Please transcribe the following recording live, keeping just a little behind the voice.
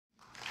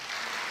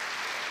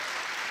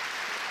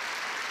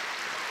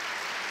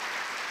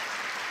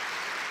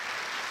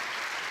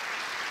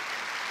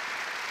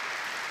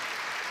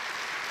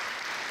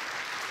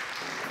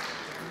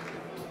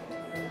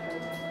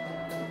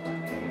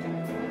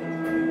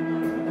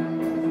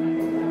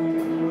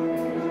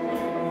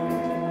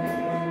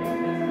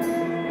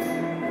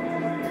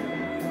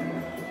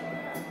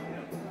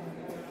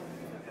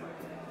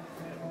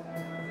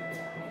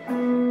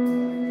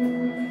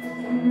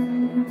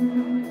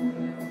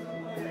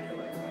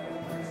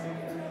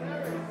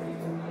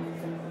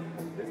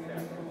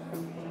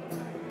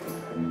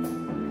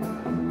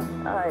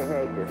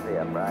hate to see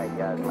a bright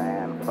young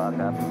man fuck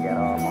up and get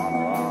off on the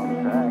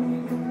wrong track.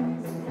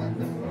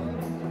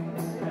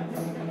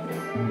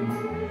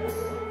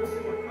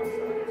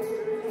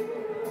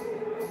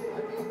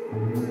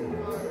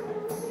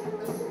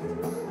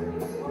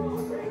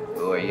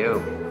 Who are you?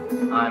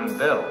 I'm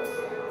Bill.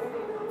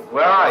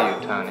 Where are you,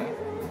 Tony?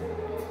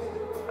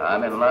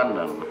 I'm in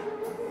London,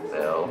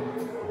 Bill.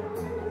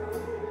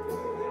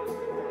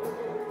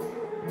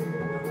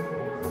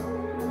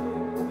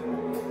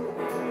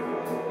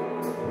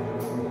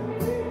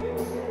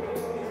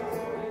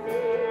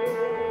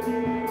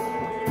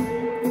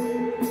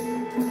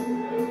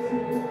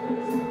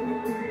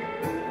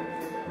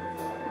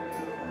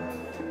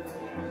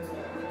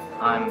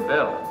 I'm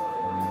Bill.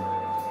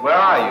 Where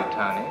are you,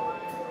 Tony?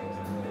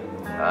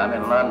 I'm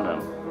in London.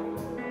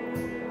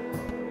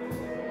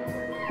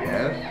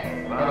 Yes.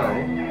 Hello.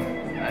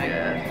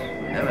 Yes.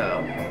 Hello.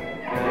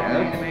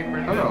 Yes.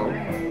 Hello.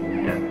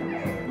 Yes.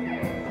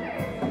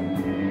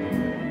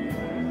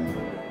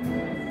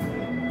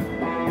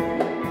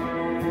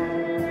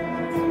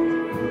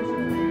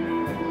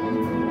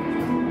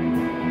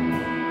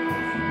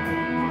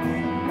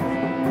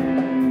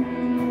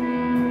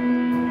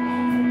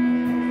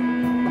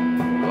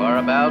 You are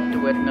about to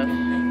witness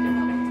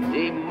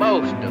the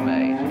most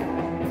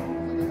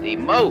amazing, the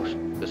most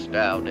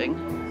astounding,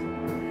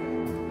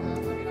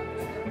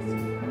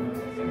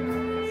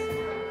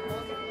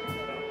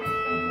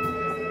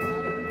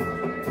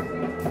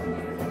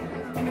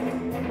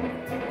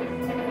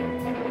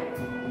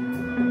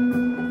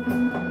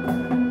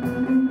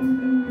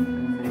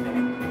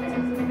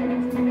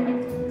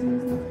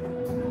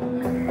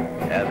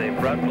 as a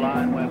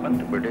frontline weapon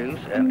to produce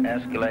and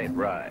escalate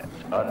riots.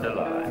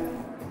 Underline.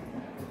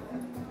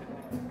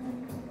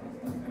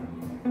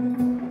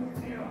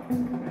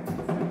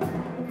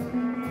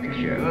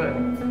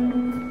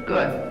 Good.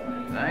 Good.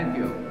 Thank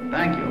you.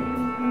 Thank you.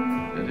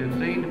 Does it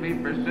seem to be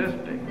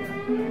persisting?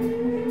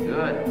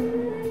 Good.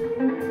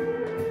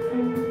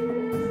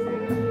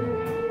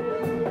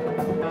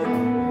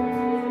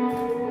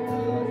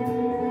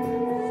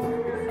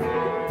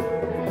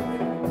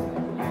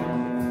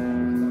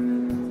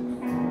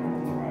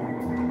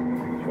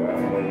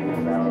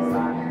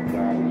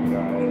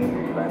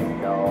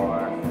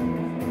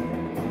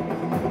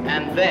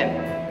 And then,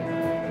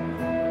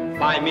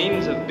 by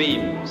means of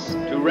beams,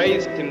 to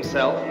raise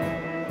himself,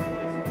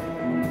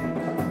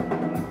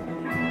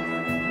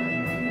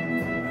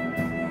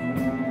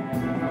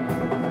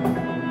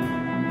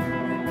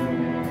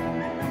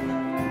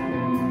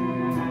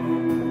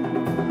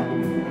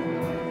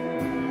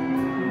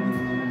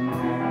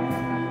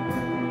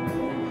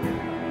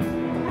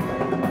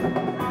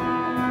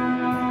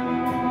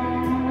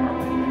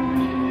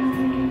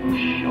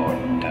 Short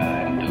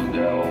time to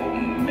go,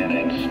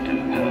 minutes to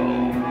go.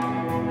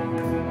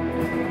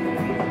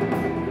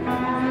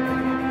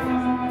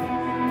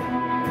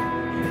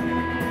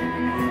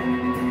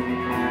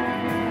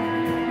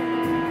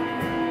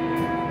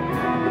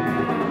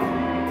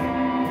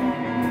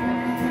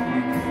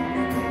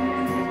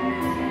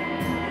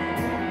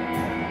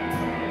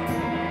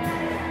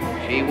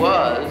 She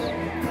was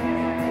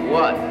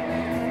what?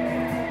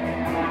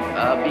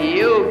 A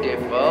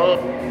beautiful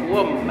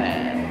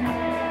woman.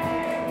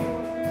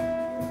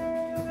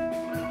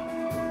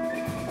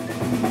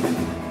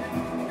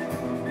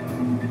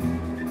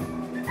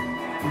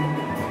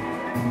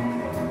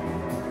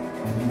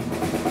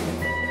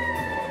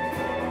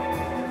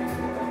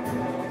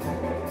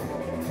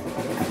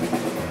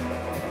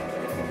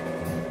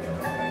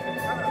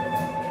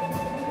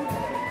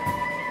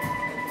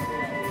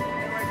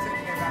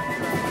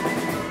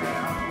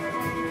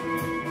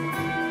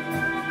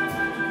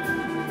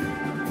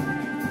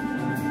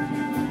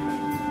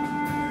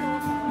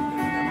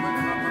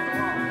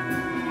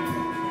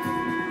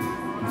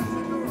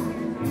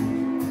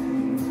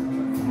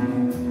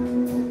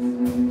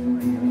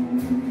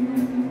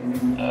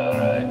 All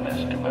right,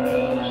 Mr.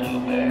 Burroughs, who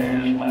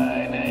bears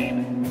my name?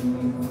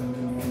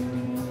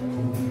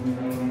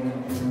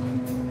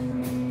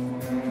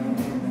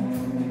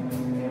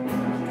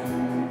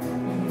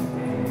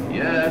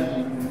 Yes.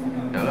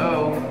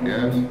 Hello.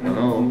 Yes.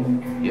 Hello.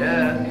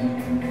 Yes.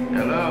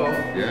 Hello.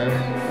 Yes.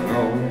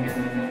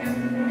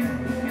 Hello.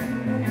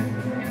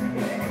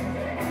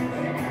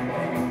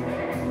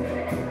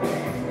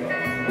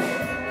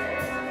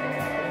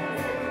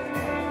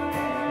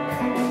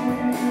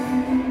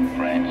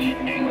 French,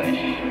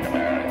 English,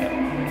 American.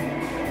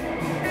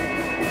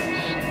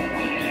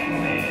 Squeezing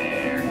the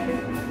air.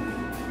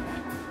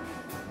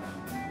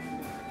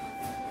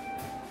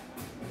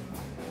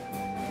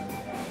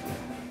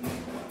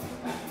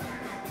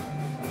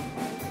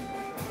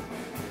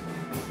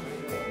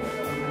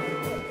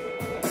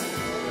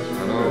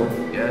 Hello.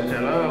 Yes.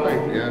 Hello.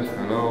 Yes.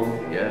 Hello.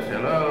 Yes.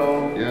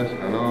 Hello. Yes.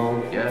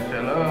 Hello. Yes.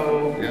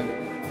 Hello. Yes.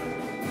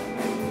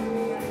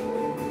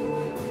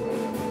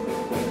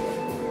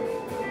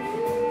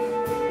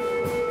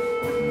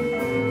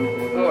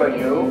 who are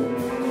you?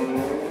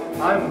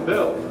 I'm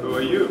Bill. Who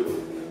are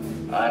you?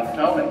 I'm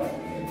Tony.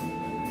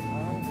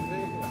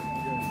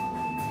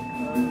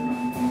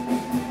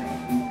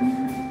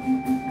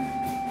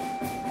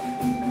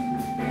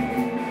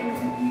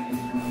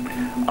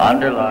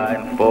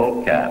 underline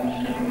full caps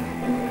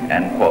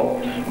and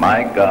quotes,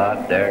 "My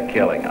God, they're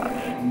killing us."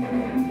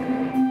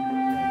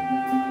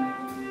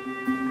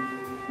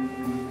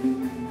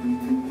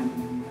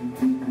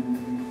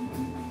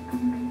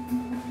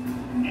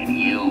 And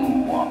you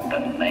want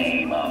the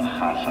name of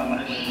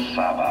Hassan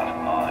Saba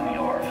on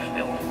your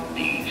filth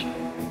deeds.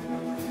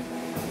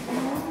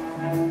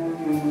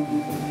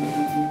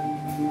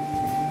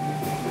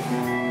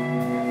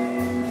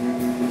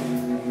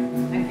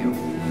 Thank you.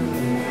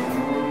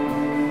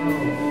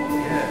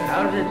 Yeah,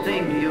 how does it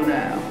seem to you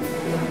now?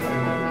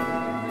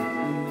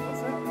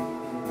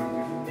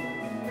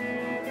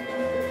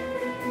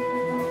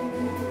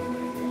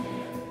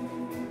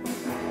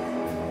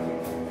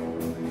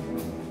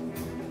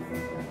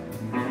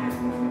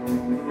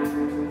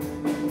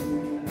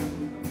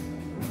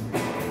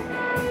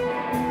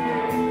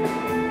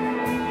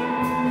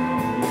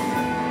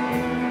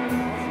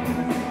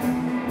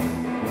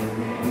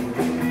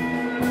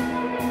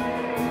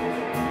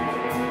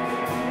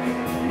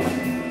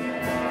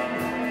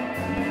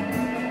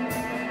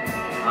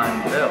 I'm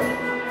Bill.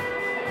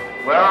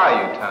 Where are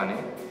you, Tony?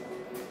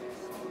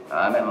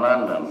 I'm in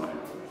London,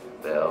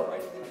 Bill.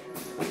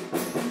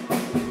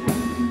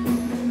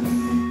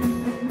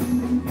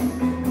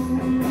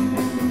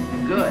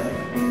 Good.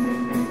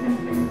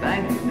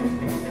 Thank you.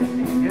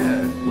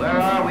 Yes. Where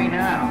are we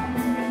now?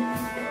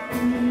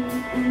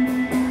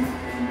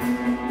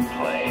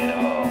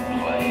 Play-Doh,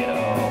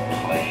 Play-Doh,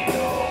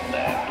 Play-Doh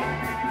back.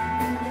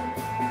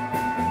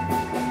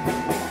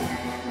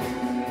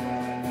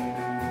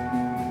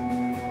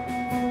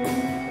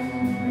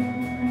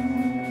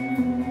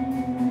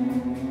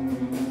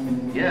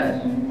 Yes.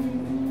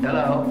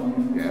 Hello.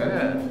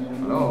 Yes.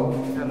 Hello.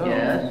 Hello.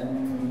 Yes.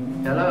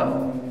 Hello.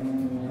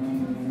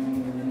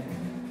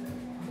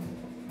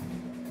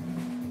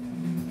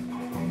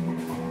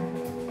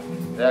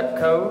 Their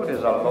code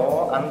is a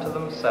law unto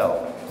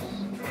themselves.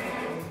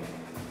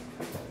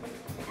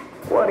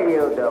 What are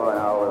you doing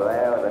over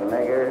there with the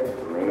niggers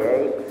and the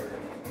apes?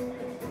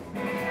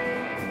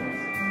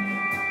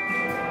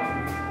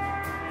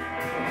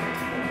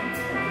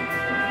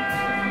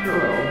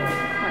 Hello.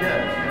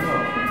 Yes. Hello.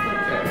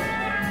 Yes.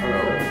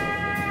 Hello.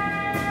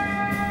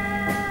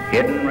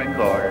 Hidden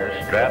recorders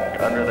strapped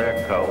under their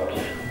coats.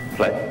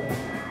 Play.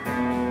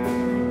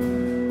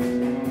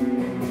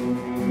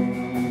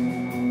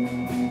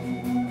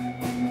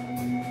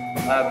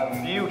 A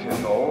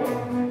beautiful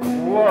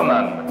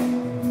woman.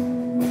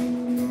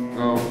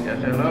 No. Yes.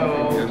 Hello.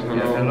 Yes, hello.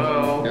 Yes.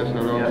 Hello. Yes,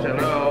 hello. Yes.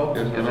 Hello.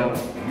 Yes, hello.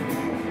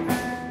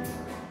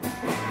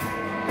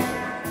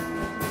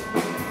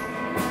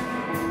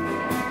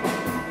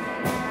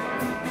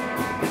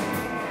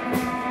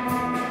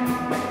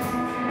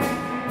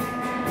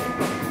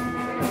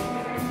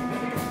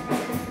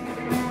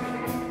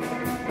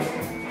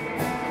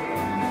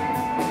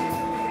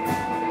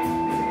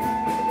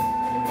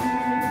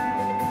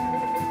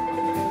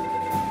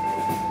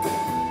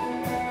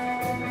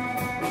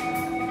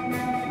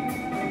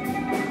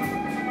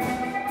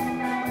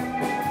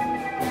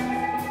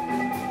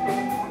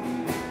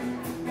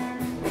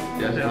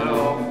 Yes.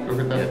 Hello. Look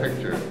at that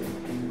picture.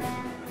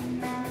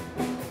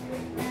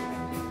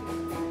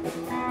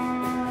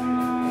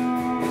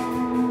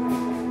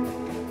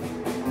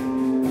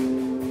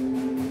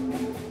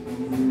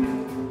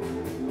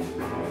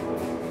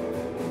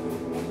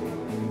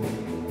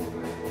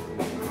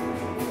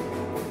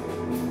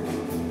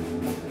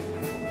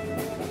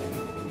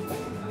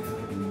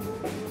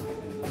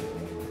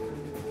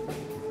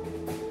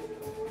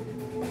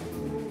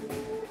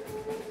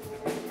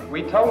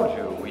 We told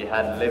you we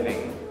had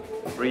living,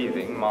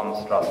 breathing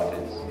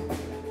monstrosities.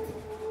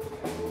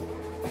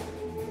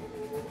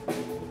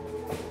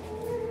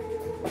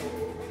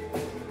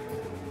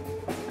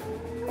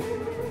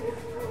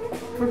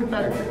 Look at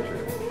that picture.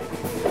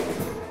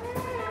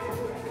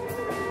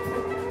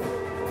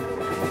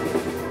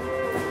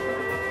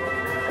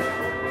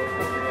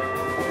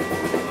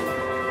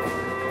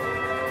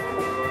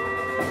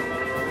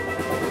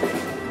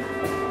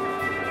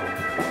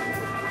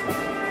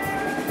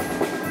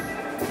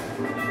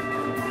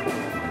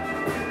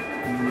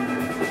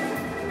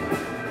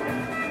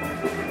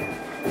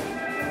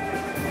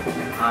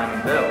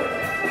 I'm Bill.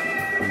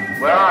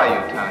 Where are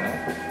you, Tony?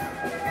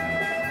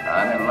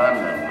 I'm in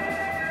London,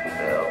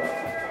 Bill.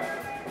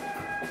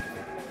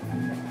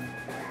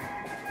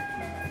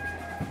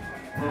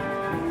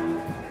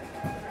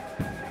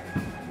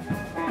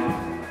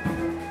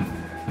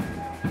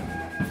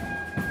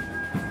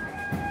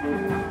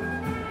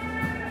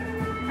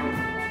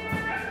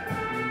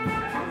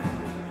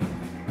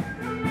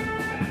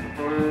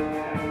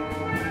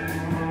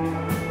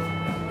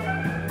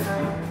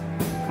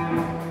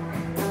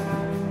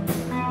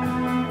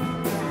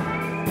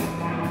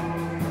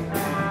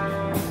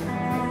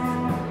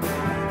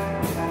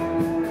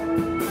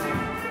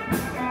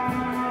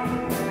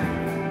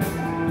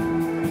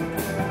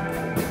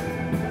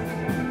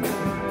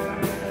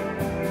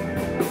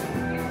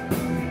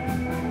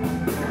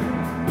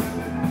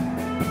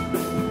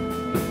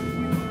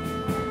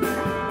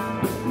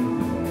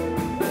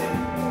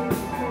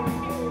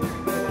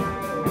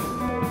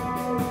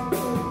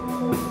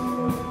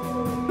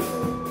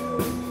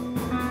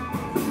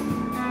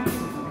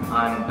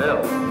 Bill.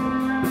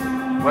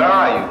 Where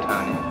are you,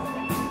 Tony?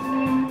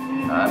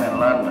 I'm in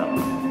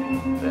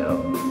London,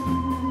 Bill.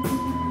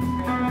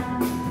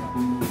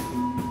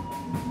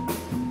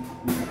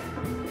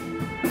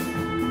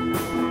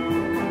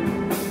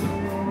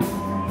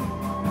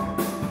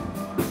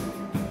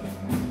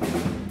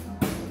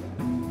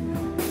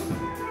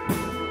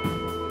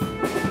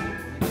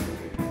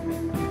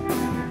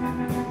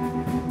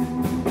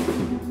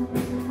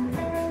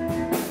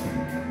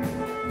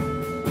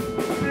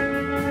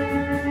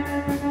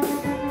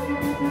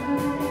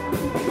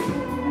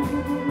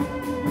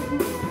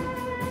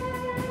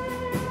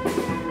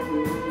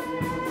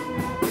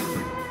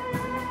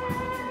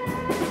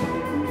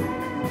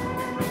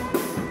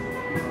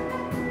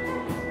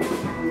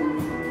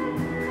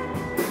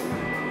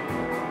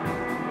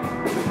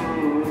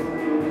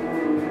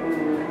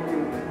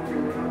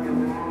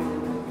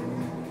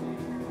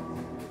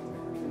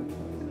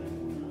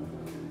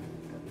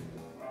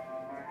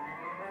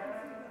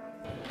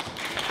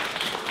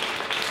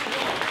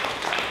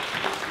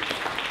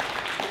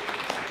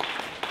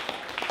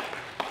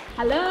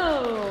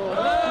 Hello.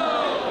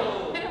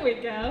 Hello. There we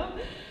go.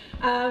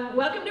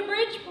 Welcome to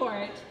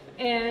Bridgeport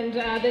and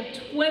the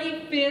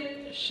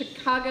 25th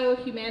Chicago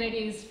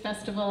Humanities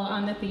Festival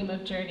on the theme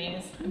of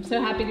journeys. I'm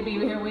so happy to be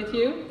here with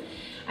you.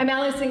 I'm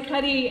Allison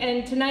Cuddy,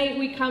 and tonight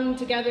we come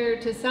together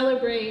to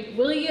celebrate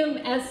William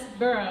S.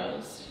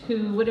 Burroughs,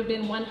 who would have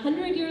been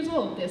 100 years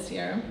old this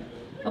year.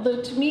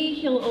 Although to me,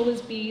 he'll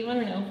always be, I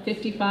don't know,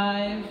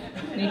 55,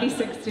 maybe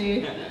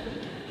 60.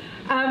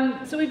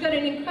 So we've got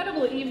an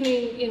incredible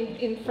evening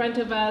in front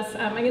of us.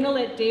 I'm going to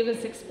let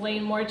Davis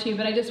explain more to you,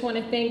 but I just want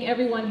to thank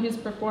everyone who's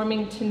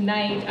performing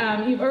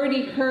tonight. You've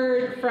already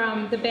heard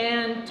from the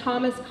band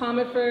Thomas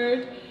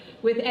Comerford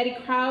with Eddie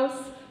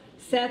Krauss,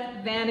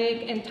 Seth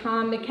Vanek, and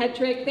Tom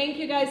McKettrick. Thank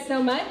you guys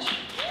so much.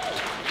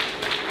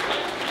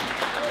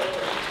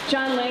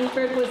 Jon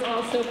Langford was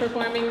also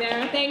performing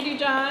there. Thank you,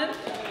 Jon.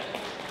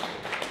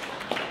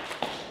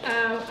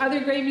 Other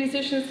great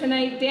musicians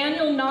tonight.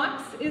 Daniel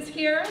Knox is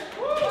here.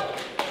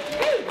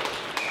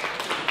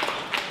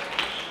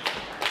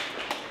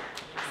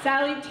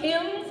 Sally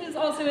Timms is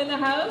also in the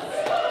house.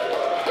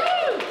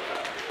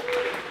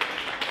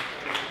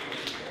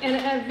 And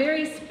a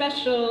very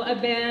special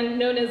band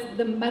known as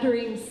the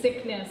Muttering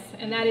Sickness,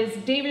 and that is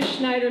David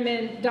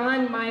Schneiderman,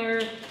 Don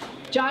Meyer,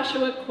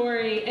 Joshua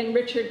Corey, and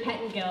Richard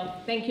Pettengill.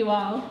 Thank you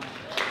all.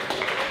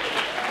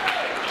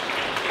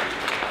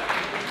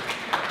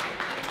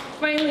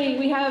 Finally,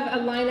 we have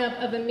a lineup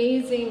of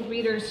amazing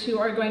readers who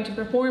are going to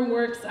perform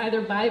works either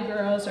by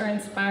Burroughs or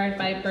inspired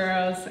by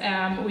Burroughs.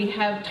 We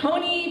have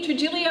Tony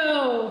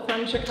Trigilio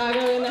from Chicago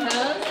in the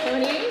house.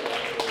 Tony.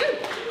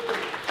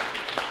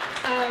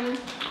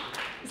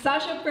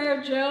 Sasha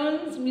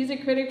Frere-Jones,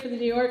 music critic for The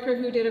New Yorker,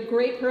 who did a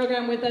great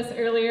program with us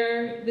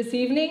earlier this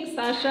evening.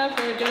 Sasha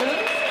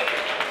Frere-Jones.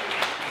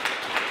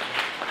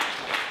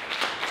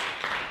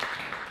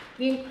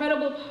 The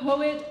incredible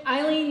poet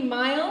Eileen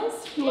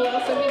Myles, who will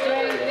also be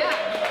doing, yes.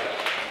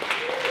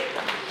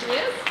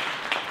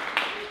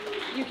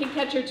 You can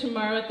catch her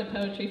tomorrow at the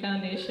Poetry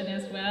Foundation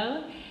as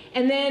well.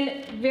 And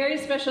then very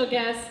special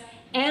guests,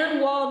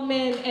 Anne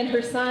Waldman and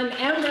her son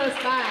Ambrose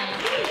Bye.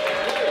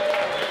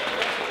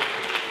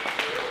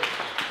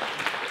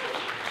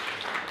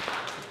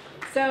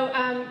 So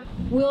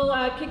we'll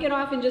kick it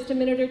off in just a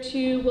minute or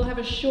two. We'll have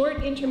a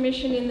short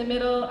intermission in the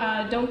middle.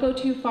 Don't go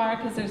too far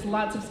because there's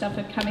lots of stuff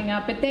coming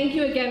up. But thank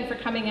you again for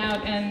coming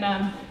out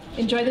and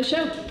enjoy the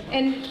show.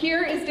 And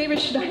here is David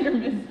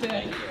Schneiderman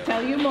to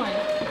tell you more.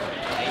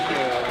 Thank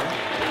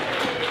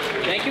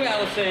you. Thank you,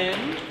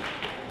 Allison.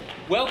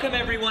 Welcome,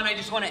 everyone. I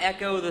just want to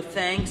echo the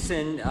thanks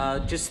and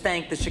just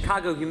thank the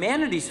Chicago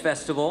Humanities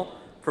Festival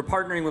for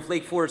partnering with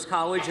Lake Forest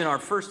College in our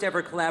first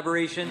ever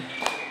collaboration.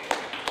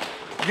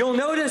 You'll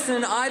notice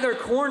in either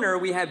corner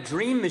we have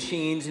dream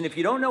machines, and if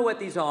you don't know what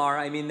these are,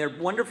 I mean, they're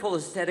wonderful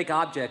aesthetic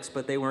objects,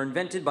 but they were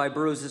invented by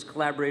Burroughs'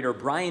 collaborator,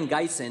 Brian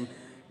Geisen.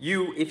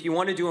 If you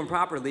want to do them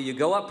properly, you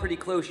go up pretty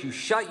close, you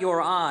shut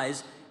your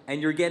eyes, and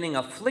you're getting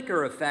a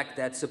flicker effect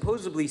that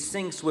supposedly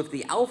syncs with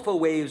the alpha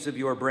waves of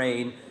your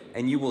brain,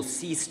 and you will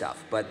see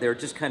stuff, but they're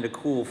just kind of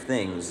cool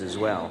things as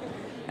well.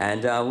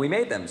 And we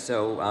made them,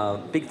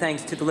 so big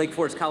thanks to the Lake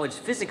Forest College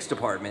Physics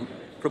Department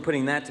for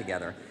putting that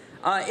together.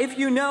 If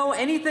you know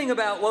anything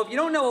about, well, if you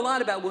don't know a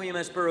lot about William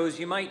S. Burroughs,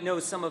 you might know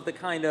some of the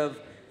kind of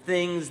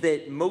things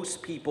that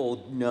most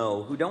people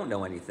know who don't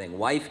know anything.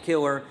 Wife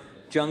killer,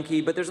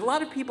 junkie, but there's a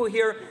lot of people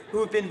here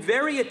who have been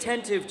very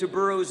attentive to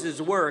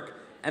Burroughs' work,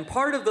 and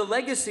part of the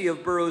legacy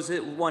of Burroughs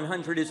at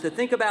 100 is to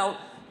think about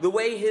the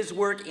way his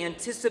work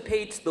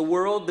anticipates the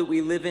world that we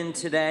live in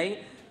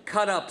today.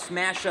 Cut-ups,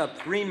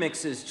 mash-ups,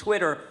 remixes,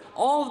 Twitter,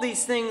 all of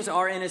these things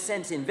are, in a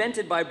sense,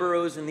 invented by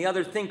Burroughs and the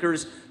other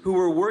thinkers who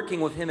were working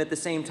with him at the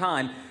same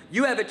time.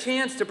 You have a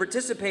chance to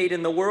participate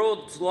in the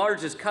world's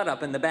largest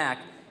cut-up in the back.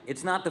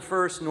 It's not the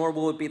first, nor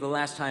will it be the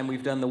last time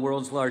we've done the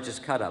world's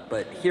largest cut-up,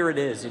 but here it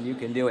is, and you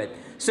can do it.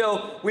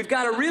 So we've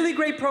got a really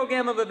great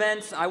program of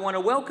events. I want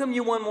to welcome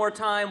you one more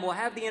time. We'll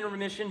have the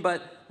intermission,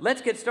 but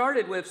let's get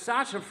started with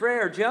Sasha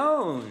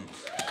Frere-Jones.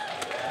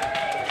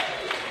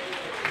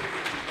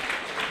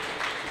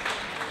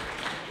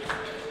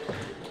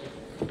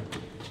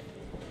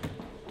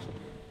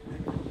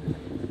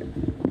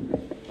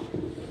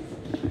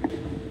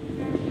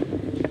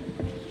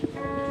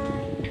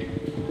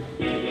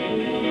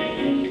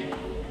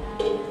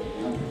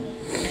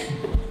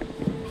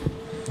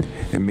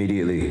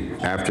 Immediately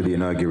after the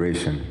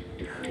inauguration,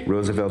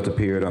 Roosevelt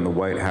appeared on the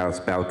White House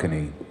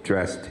balcony,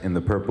 dressed in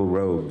the purple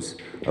robes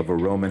of a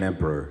Roman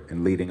emperor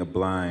and leading a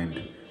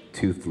blind,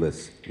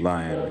 toothless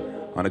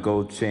lion on a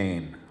gold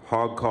chain.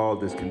 Hogg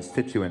called his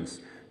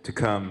constituents to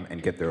come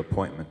and get their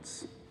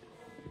appointments.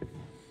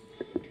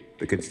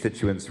 The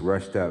constituents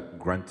rushed up,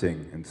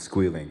 grunting and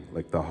squealing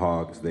like the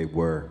hogs they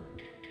were.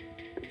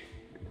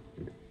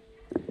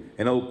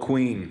 An old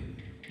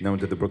queen, known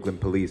to the Brooklyn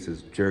police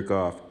as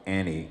Jerk-Off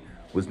Annie,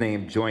 was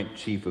named Joint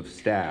Chief of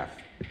Staff,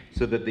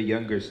 so that the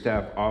younger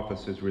staff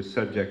officers were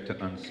subject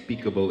to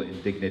unspeakable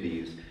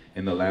indignities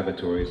in the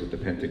lavatories of the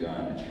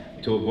Pentagon,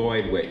 to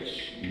avoid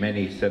which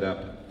many set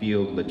up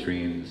field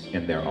latrines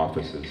in their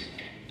offices.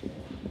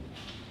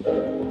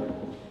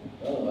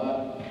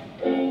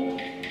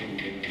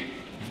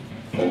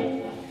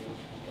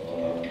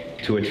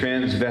 To a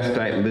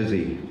transvestite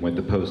Lizzie went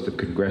the post of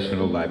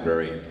congressional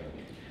librarian.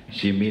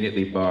 She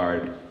immediately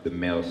barred the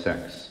male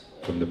sex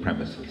from the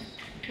premises.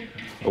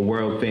 A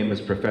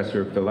world-famous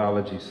professor of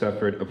philology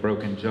suffered a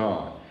broken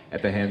jaw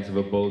at the hands of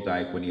a bull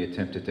dyke when he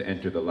attempted to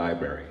enter the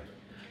library.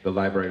 The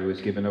library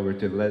was given over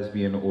to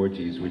lesbian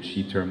orgies, which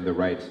she termed the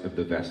rights of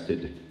the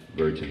vested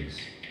virgins.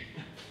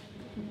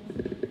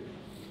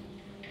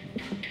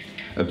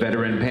 A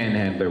veteran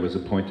panhandler was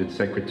appointed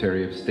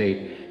Secretary of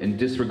State and,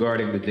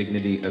 disregarding the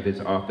dignity of his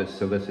office,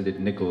 solicited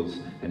nickels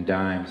and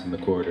dimes in the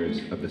corridors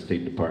of the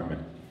State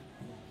Department.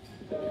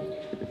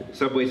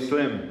 Subway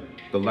Slim,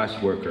 the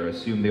lush worker,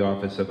 assumed the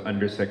office of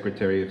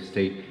Undersecretary of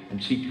State and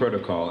Chief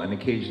Protocol and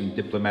occasioned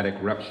diplomatic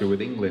rupture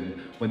with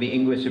England when the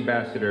English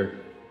ambassador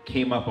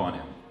came up on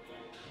him.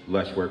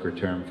 Lush worker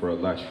term for a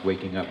lush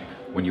waking up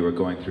when you were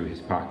going through his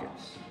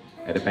pockets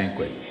at a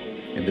banquet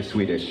in the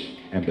Swedish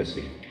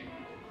embassy.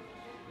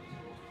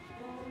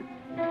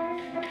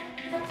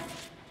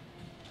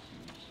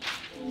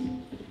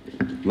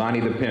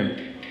 Lonnie the Pimp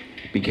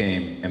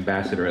became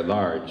ambassador at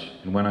large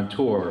and went on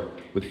tour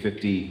with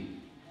 50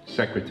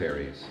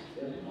 secretaries,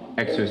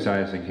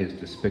 exercising his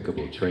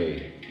despicable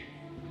trade.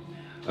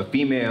 A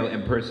female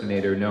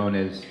impersonator known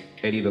as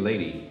Eddie the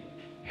Lady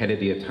headed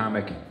the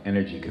Atomic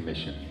Energy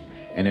Commission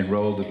and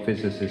enrolled a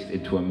physicist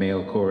into a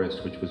male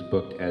chorus which was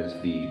booked as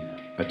the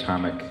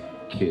Atomic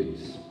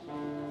Kids.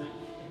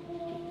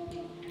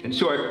 In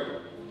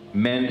short,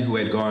 men who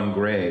had gone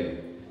gray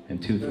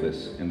and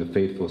toothless in the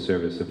faithful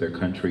service of their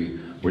country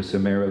were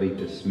summarily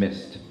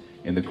dismissed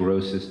in the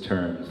grossest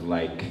terms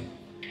like,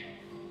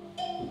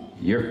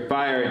 "You're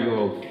fired, you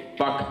old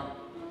fuck.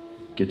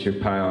 Get your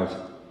piles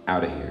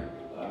out of here."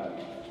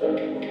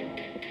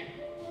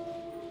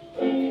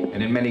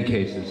 And in many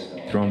cases,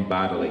 thrown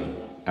bodily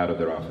out of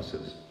their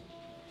offices.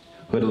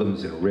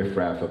 Hoodlums and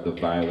riffraff of the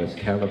vilest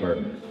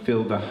caliber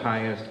filled the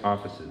highest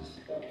offices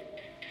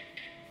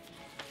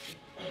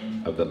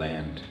of the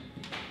land.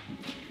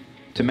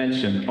 To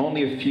mention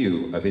only a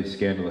few of his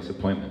scandalous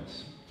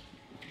appointments: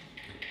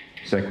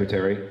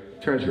 Secretary,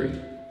 Treasury,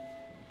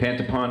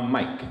 Pantapon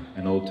Mike,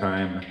 an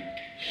old-time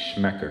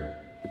schmecker.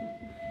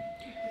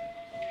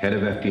 Head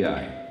of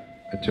FBI,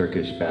 a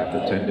Turkish bath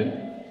attendant,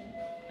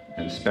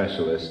 and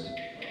specialist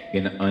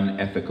in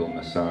unethical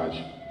massage.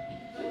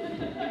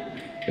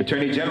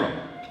 Attorney General,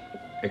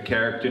 a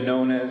character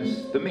known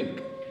as the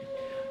Mink,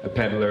 a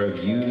peddler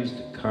of used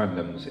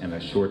condoms and a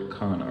short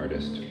con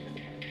artist.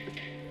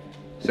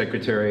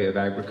 Secretary of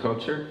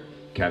Agriculture,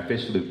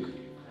 Catfish Luke,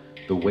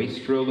 the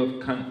wastrel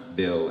of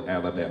Cuntville,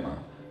 Alabama,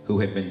 who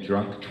had been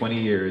drunk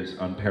 20 years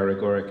on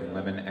paregoric and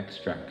lemon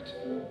extract.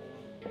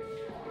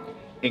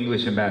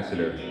 English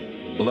Ambassador,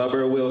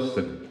 Blubber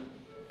Wilson,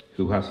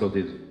 who hustled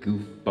his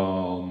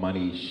goofball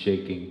money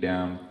shaking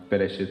down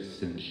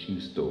fetishists in shoe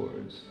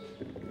stores.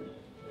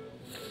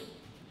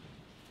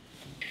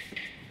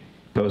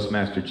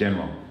 Postmaster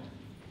General,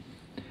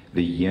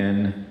 the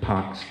Yen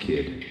Pox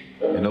Kid,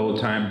 an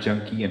old-time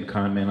junkie and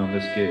conman on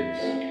the skids,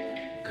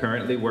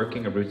 currently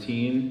working a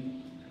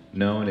routine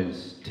known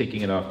as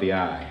taking it off the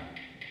eye.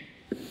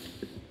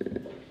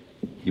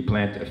 You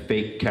plant a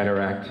fake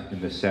cataract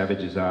in the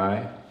savage's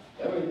eye.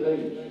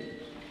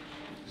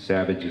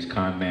 Savage is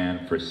con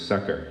man for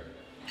sucker.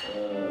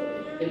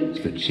 It's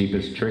the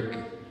cheapest trick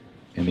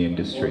in the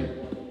industry.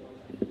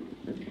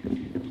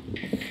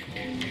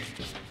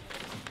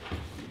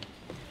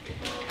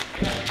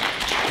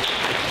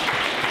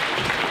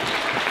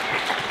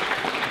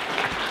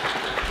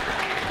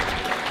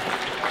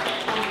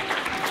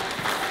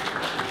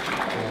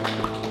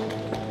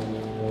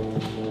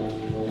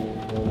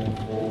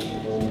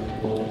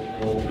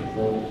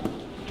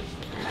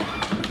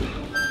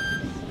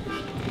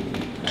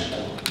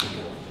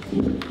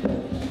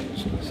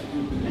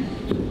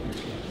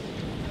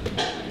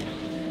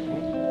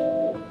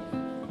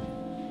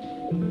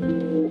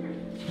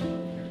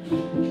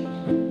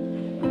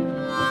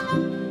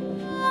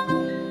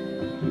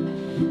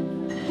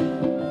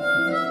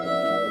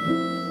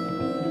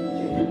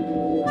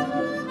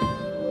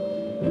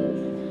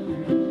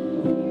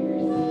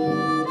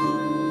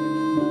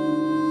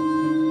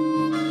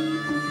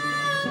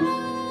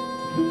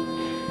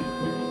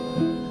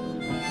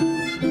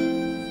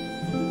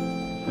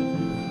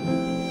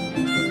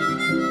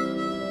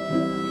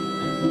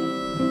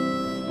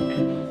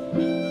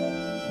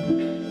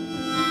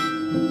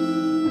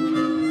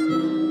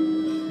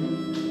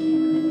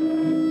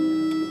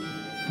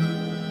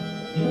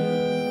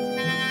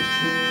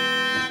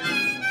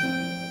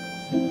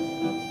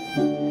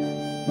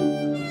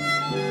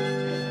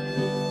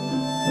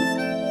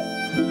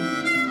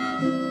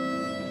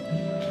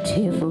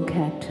 tearful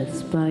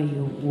cactus by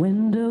your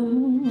window.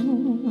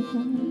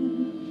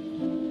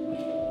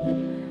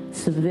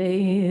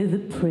 Survey the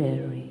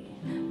prairie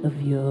of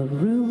your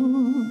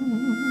room.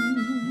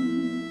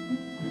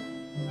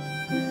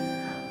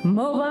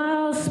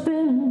 Mobile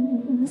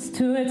spins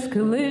to its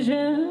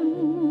collision.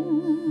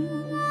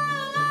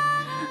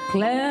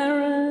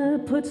 Clara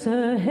puts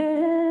her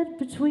head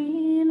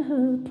between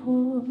her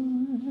paws.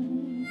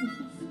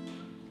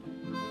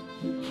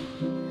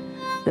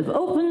 They've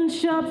opened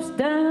shops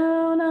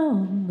down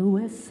on the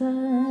west side.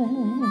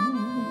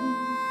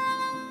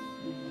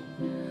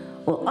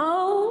 Well,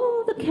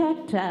 all the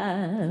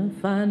cacti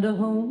find a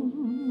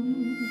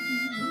home.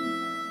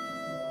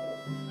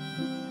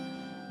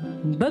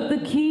 But the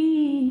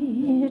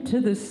key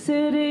to the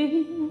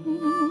city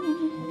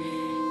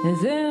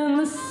is in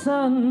the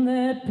sun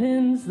that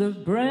pins the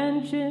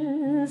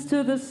branches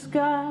to the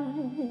sky.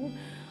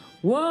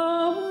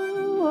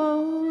 Whoa,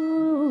 whoa.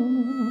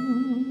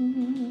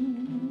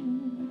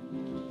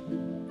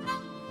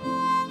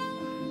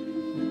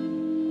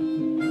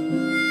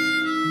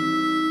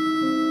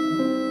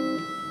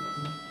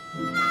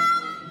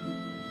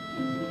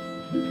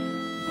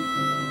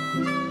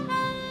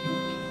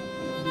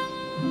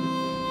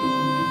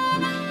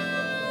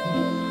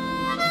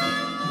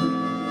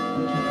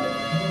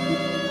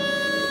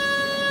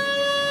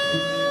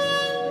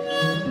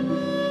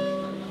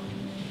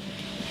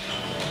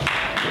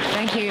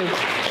 Thank you.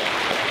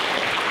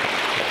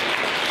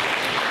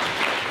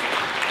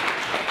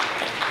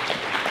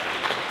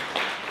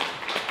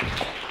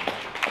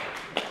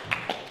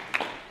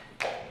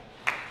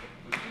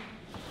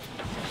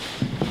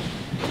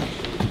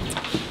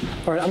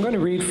 All right, I'm going to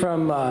read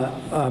from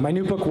my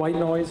new book, White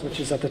Noise,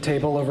 which is at the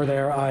table over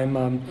there.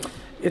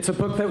 It's a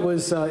book that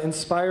was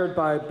inspired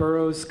by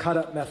Burroughs'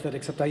 cut-up method,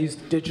 except I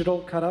used digital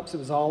cut-ups. It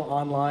was all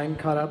online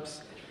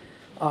cut-ups.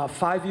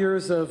 5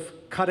 years of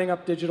cutting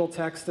up digital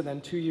text and then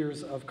 2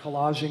 years of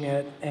collaging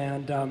it.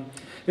 And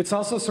it's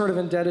also sort of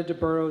indebted to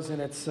Burroughs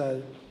in its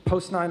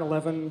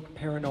post-9/11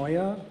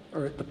 paranoia,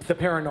 or the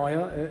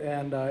paranoia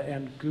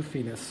and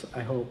goofiness,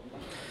 I hope.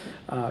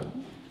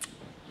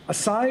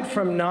 Aside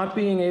from not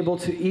being able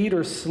to eat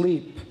or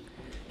sleep,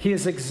 he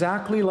is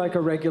exactly like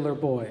a regular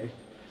boy,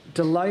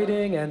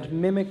 delighting and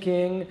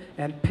mimicking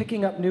and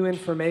picking up new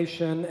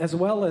information, as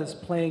well as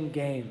playing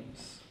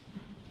games.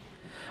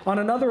 On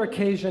another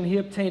occasion, he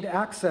obtained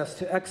access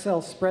to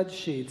Excel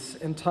spreadsheets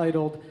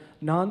entitled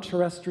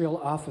Non-Terrestrial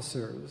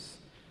Officers,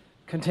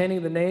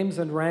 containing the names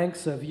and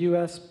ranks of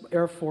U.S.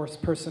 Air Force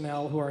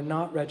personnel who are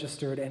not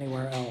registered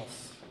anywhere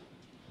else.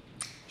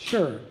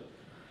 Sure,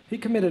 he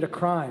committed a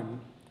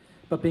crime,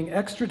 but being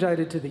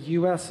extradited to the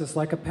U.S. is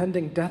like a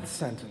pending death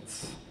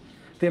sentence.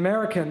 The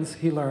Americans,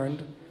 he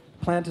learned,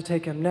 plan to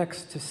take him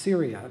next to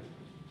Syria.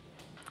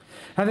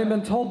 Having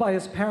been told by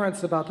his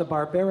parents about the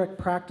barbaric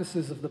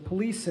practices of the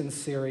police in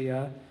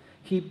Syria,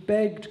 he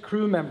begged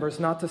crew members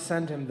not to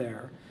send him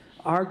there,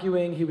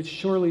 arguing he would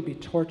surely be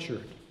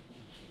tortured.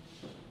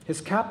 His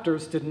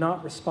captors did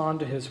not respond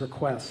to his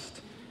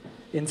request.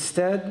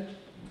 Instead,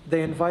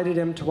 they invited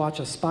him to watch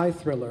a spy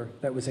thriller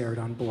that was aired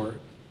on board.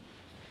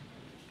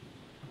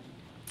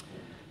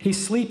 He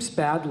sleeps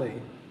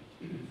badly.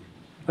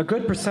 A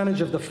good percentage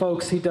of the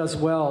folks he does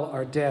well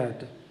are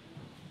dead.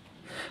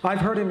 I've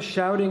heard him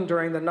shouting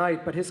during the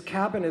night, but his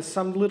cabin is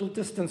some little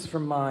distance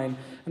from mine,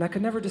 and I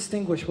could never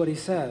distinguish what he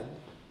said.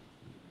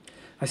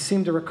 I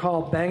seem to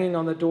recall banging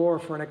on the door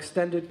for an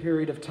extended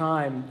period of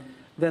time,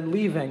 then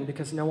leaving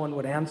because no one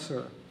would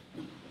answer.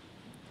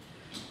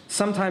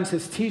 Sometimes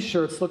his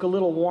t-shirts look a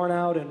little worn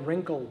out and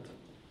wrinkled.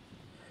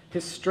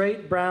 His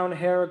straight brown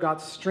hair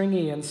got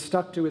stringy and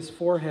stuck to his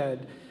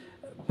forehead,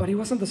 but he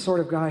wasn't the sort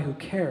of guy who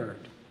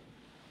cared.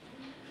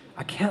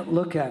 I can't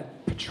look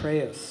at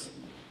Petraeus,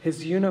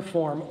 his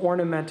uniform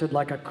ornamented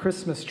like a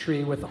Christmas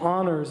tree with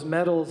honors,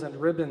 medals, and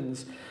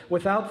ribbons,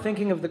 without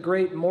thinking of the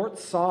great Mort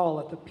Saul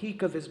at the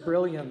peak of his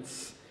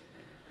brilliance.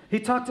 He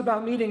talked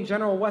about meeting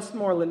General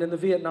Westmoreland in the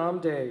Vietnam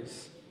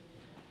days.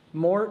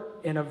 Mort,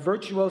 in a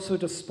virtuoso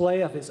display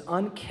of his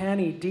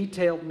uncanny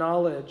detailed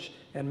knowledge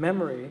and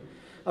memory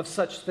of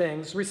such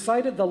things,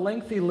 recited the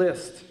lengthy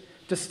list: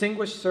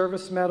 Distinguished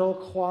Service Medal,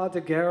 Croix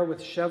de Guerre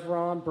with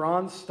Chevron,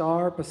 Bronze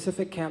Star,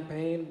 Pacific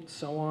Campaign,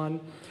 so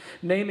on,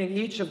 naming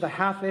each of the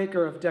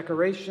half-acre of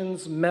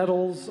decorations,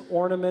 medals,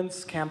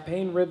 ornaments,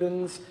 campaign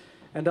ribbons,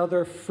 and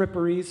other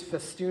fripperies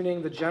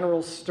festooning the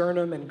general's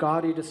sternum in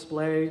gaudy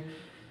display.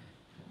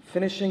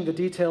 Finishing the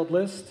detailed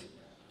list,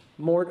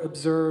 Mort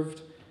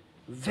observed,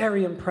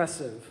 "Very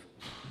impressive,"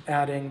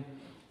 adding,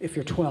 "if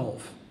you're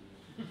 12.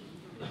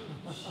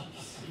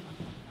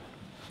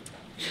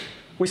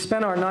 We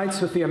spent our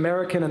nights with the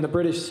American and the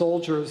British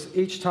soldiers,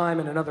 each time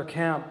in another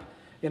camp,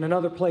 in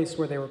another place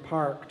where they were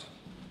parked.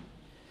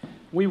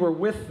 We were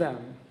with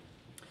them.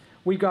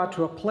 We got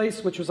to a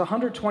place which was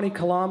 120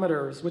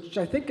 kilometers, which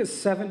I think is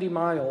 70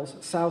 miles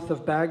south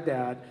of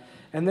Baghdad,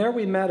 and there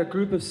we met a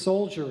group of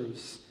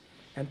soldiers,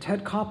 and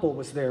Ted Koppel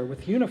was there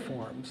with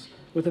uniforms,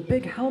 with a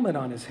big helmet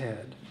on his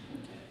head.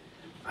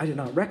 I did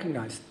not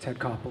recognize Ted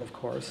Koppel, of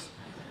course.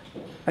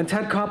 And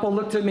Ted Koppel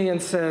looked at me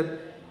and said,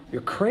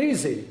 "You're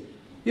crazy.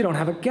 You don't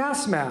have a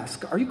gas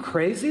mask. Are you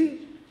crazy?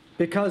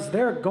 Because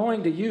they're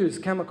going to use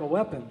chemical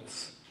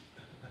weapons."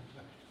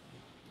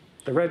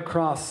 The Red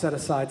Cross set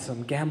aside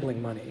some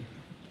gambling money.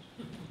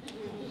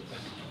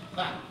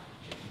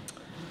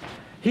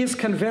 He's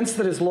convinced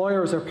that his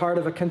lawyers are part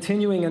of a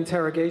continuing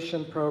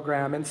interrogation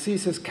program and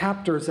sees his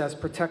captors as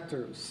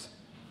protectors.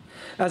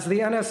 As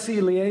the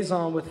NSC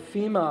liaison with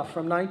FEMA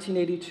from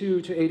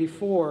 1982 to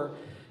 84,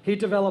 he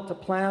developed a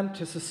plan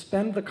to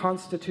suspend the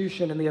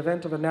Constitution in the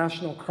event of a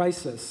national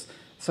crisis,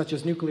 such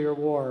as nuclear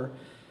war,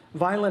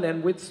 violent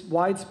and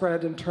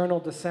widespread internal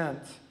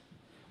dissent,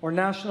 or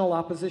national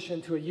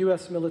opposition to a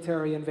US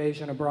military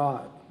invasion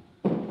abroad.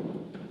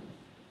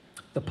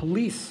 The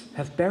police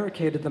have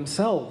barricaded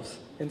themselves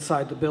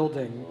inside the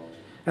building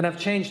and have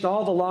changed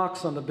all the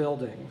locks on the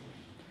building.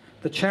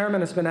 The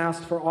chairman has been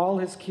asked for all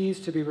his keys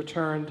to be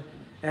returned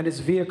and his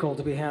vehicle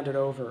to be handed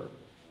over.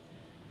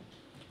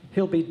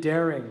 He'll be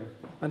daring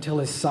until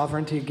his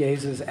sovereignty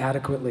gazes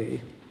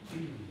adequately.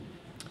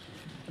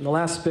 And the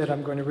last bit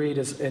I'm going to read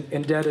is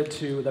indebted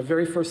to the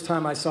very first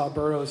time I saw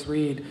Burroughs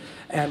read,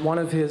 and one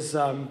of his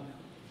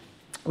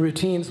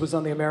routines was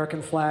on the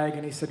American flag,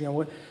 and he said,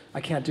 "What? I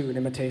can't do an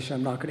imitation.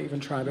 I'm not going to even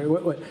try.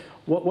 But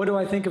what do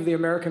I think of the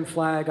American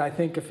flag? I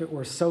think if it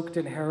were soaked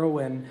in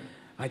heroin,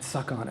 I'd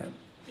suck on it."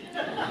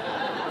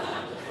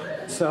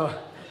 So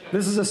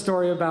this is a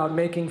story about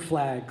making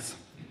flags.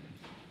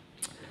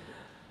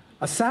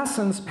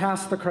 Assassins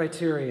pass the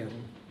criterion.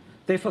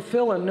 They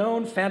fulfill a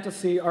known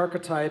fantasy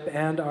archetype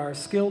and are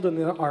skilled in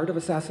the art of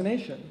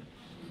assassination.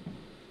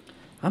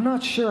 I'm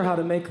not sure how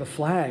to make the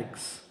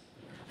flags.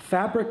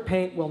 Fabric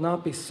paint will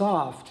not be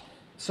soft,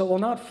 so it will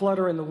not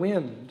flutter in the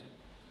wind.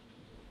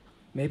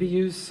 Maybe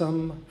use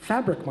some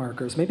fabric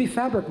markers. Maybe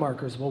fabric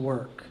markers will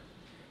work.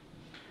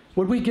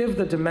 Would we give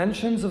the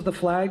dimensions of the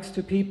flags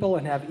to people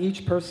and have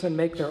each person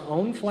make their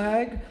own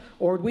flag,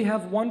 or would we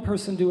have one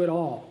person do it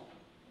all?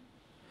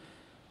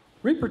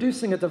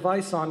 Reproducing a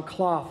device on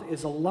cloth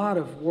is a lot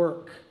of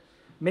work.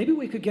 Maybe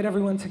we could get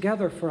everyone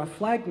together for a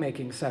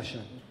flag-making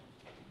session.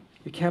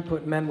 You can't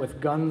put men with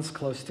guns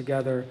close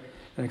together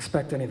and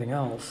expect anything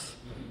else.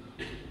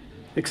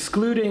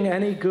 Excluding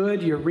any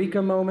good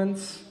eureka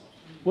moments,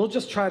 we'll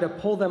just try to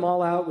pull them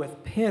all out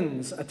with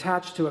pins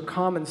attached to a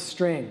common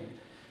string.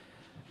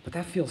 But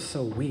that feels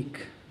so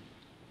weak.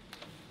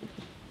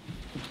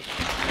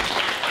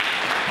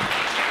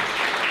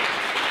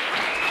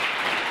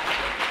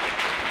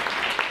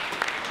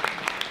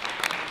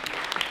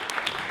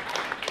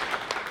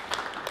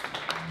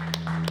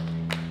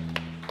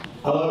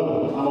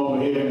 Hello, I'm over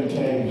here in the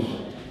cave.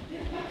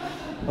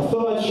 I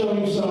thought I'd show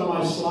you some of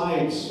my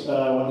slides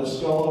when the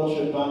Skull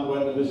Orchard Band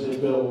went to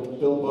visit Bill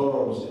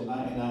Burroughs in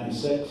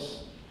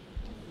 1996.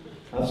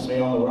 That's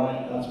me on the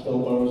right, that's Bill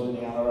Burroughs in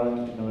the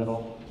anorak in the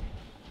middle.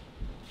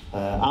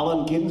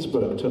 Allen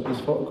Ginsberg took this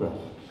photograph.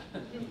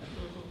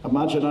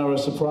 Imagine our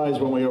surprise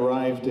when we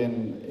arrived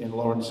in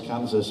Lawrence,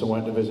 Kansas and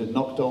went to visit,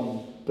 knocked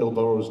on Bill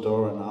Burroughs'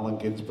 door, and Allen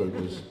Ginsberg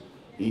was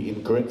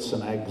eating grits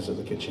and eggs at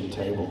the kitchen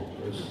table.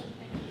 It was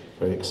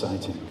very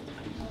exciting.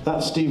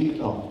 That's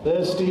Steve,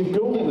 there's Steve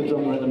Goulding, the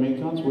drummer in the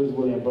Mekons, with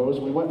William Burroughs.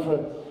 We went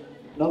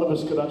none of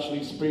us could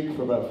actually speak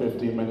for about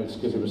 15 minutes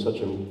because it was such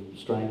a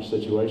strange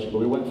situation, but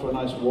we went for a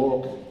nice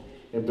walk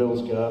in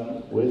Bill's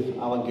garden with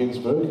Allen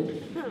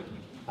Ginsberg,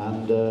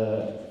 and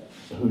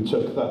who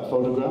took that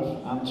photograph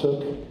and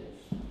took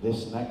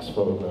this next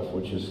photograph,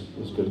 which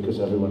is good because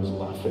everyone's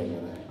laughing,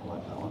 and I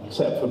like that one,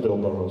 except for Bill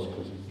Burroughs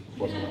because he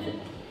wasn't laughing.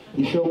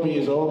 He showed me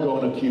his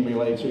orgone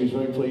accumulator. He was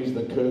very pleased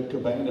that Kurt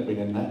Cobain had been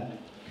in there.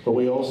 But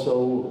he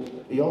also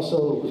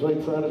was very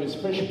proud of his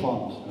fish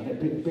pond.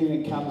 And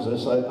being in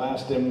Kansas, I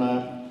asked him,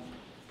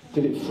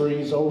 did it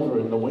freeze over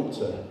in the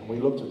winter? And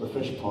we looked at the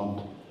fish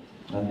pond,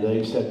 and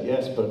he said,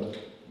 yes, but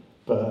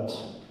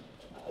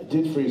it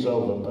did freeze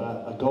over,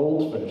 but a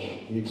goldfish,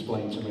 he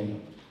explained to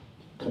me,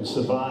 can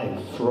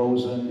survive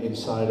frozen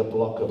inside a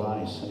block of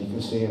ice. And you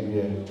can see him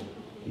here.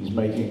 He's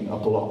making a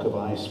block of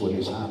ice with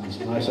his hands.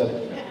 And I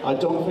said, I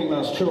don't think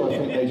that's true. I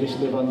think they just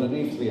live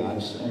underneath the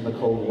ice in the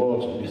cold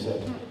water. And he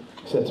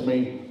said to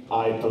me,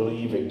 I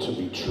believe it to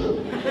be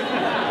true.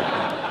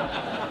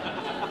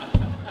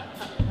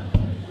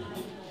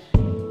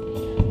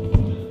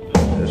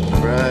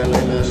 Mr. Bradley,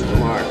 Mr.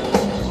 Martin,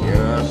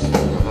 yes, the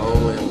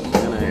hole in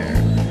thin air.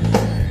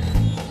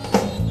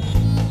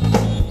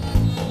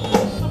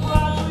 Mr.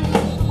 Bradley,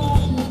 Mr.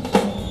 Martin,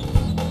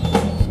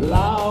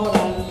 loud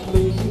and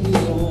clear.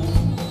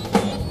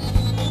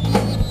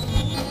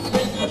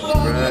 Mr.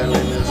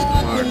 Bradley, Mr.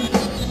 Martin,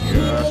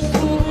 yes, the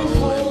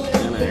hole in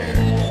thin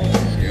air.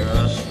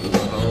 Yes, the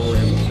hole in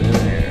thin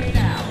air.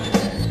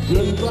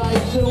 Goodbye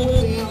to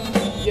William.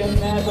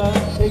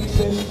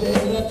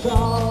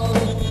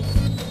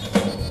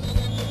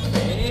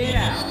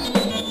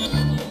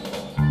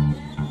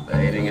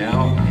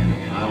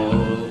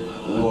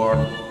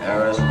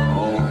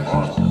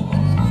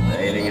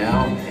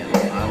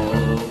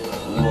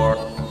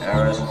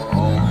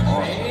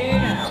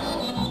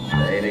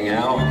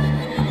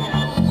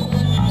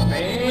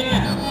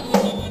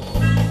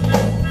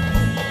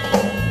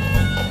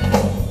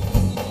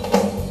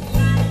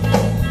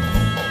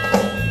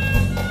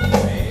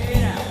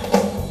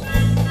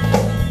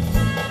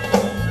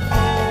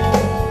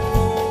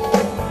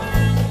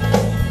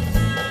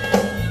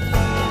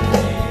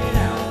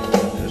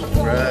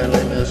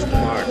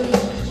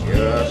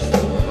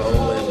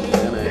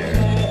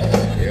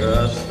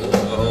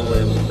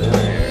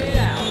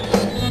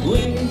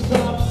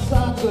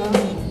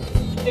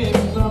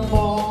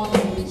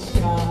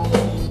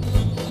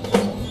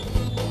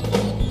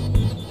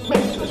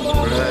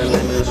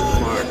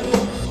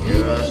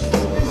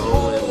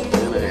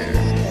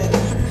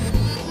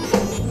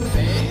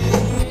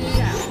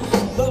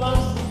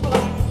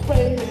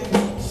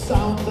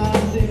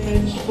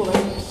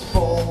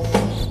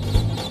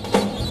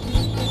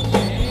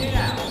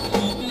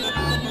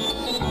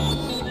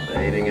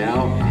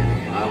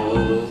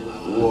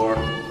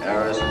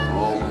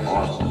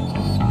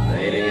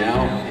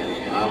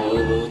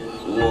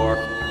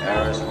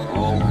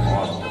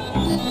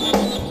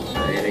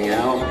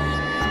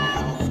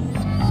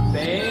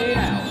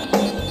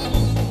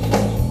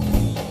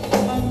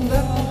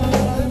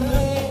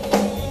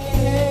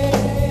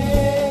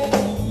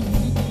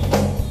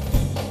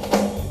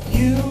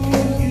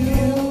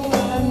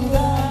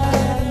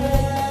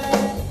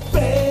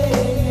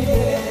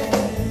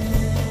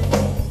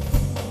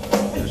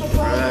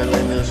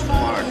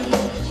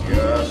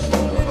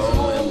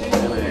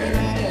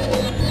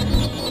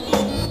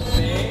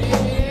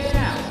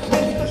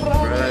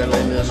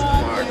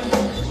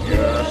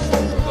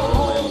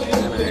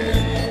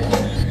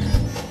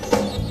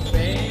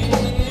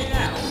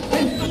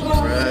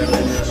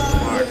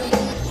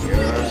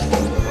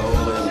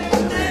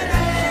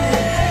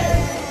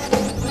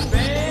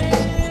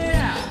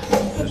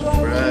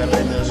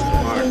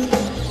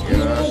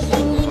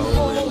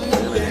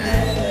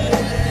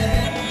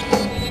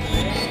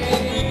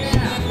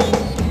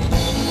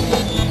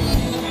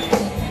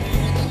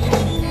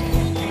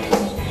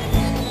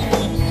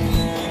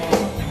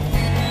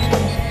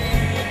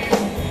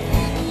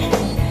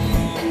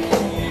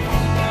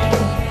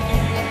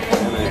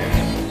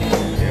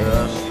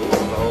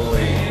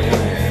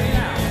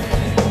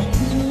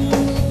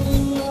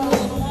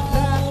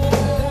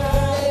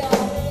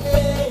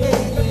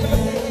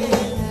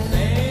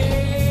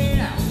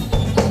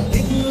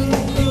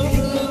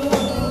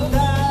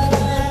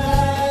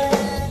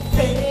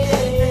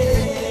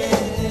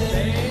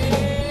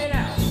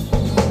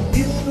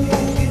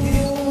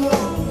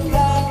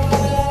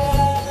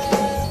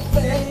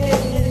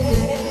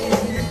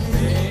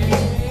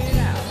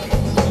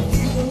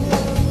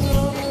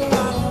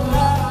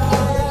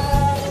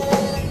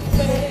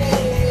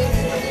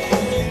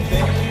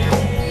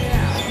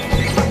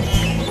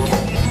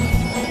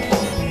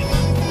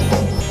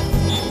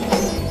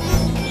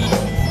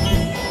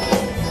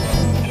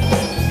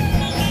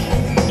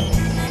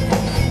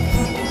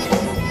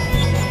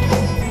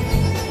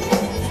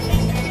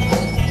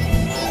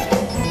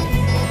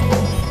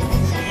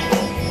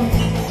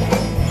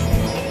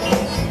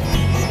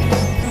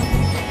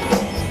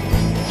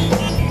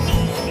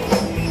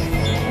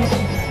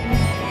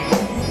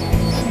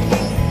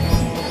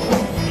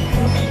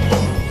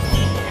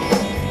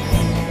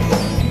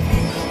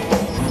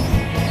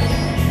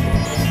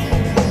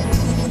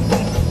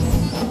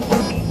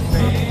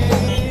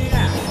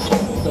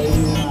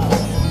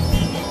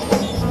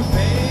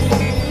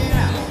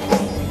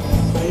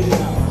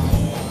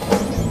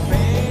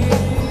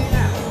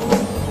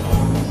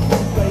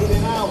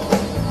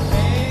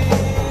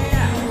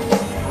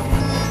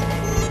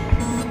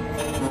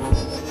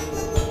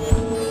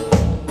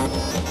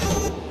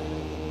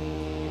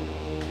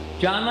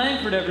 Jon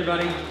Langford,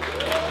 everybody.